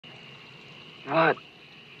What?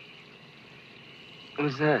 What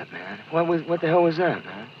was that, man? What the hell was that,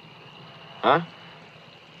 man? Huh?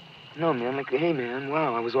 No, man, like, hey, man,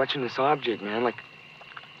 wow, I was watching this object, man,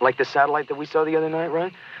 like the satellite that we saw the other night,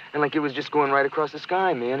 right? And like it was just going right across the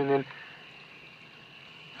sky, man, and then,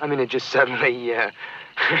 I mean, it just suddenly,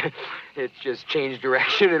 it just changed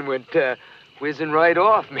direction and went, whizzing right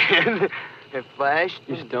off, man. It flashed.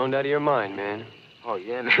 You're stoned out of your mind, man. Oh,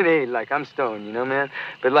 yeah, man, hey, like, I'm stoned, you know, man?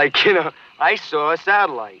 But like, you know, I saw a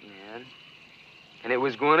satellite, man, and it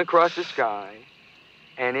was going across the sky,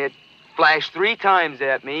 and it flashed 3 times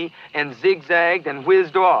at me and zigzagged and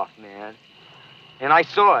whizzed off, man. And I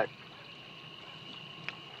saw it.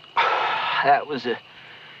 That was a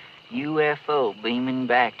UFO beaming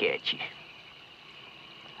back at you.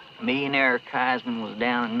 Me and Eric Heisman was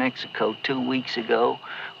down in Mexico 2 weeks ago.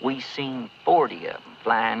 We seen 40 of them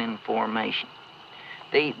flying in formation.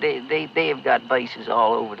 They have got bases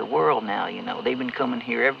all over the world now, you know. They've been coming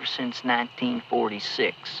here ever since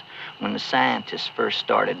 1946, when the scientists first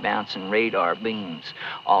started bouncing radar beams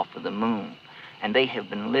off of the moon. And they have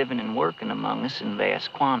been living and working among us in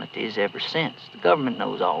vast quantities ever since. The government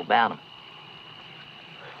knows all about them.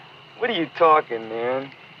 What are you talking,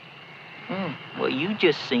 man? Well, you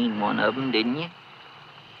just seen one of them, didn't you?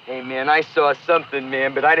 Hey, man, I saw something,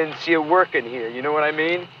 man, but I didn't see it working here. You know what I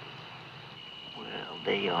mean? Well,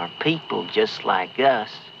 they are people just like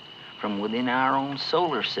us from within our own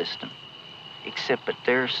solar system, except that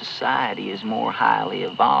their society is more highly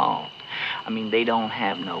evolved. I mean, they don't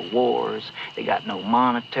have no wars. They got no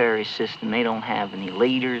monetary system. They don't have any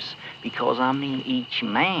leaders because, I mean, each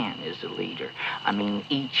man is a leader. I mean,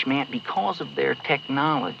 each man, because of their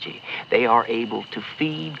technology, they are able to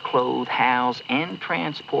feed, clothe, house, and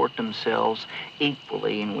transport themselves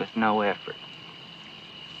equally and with no effort.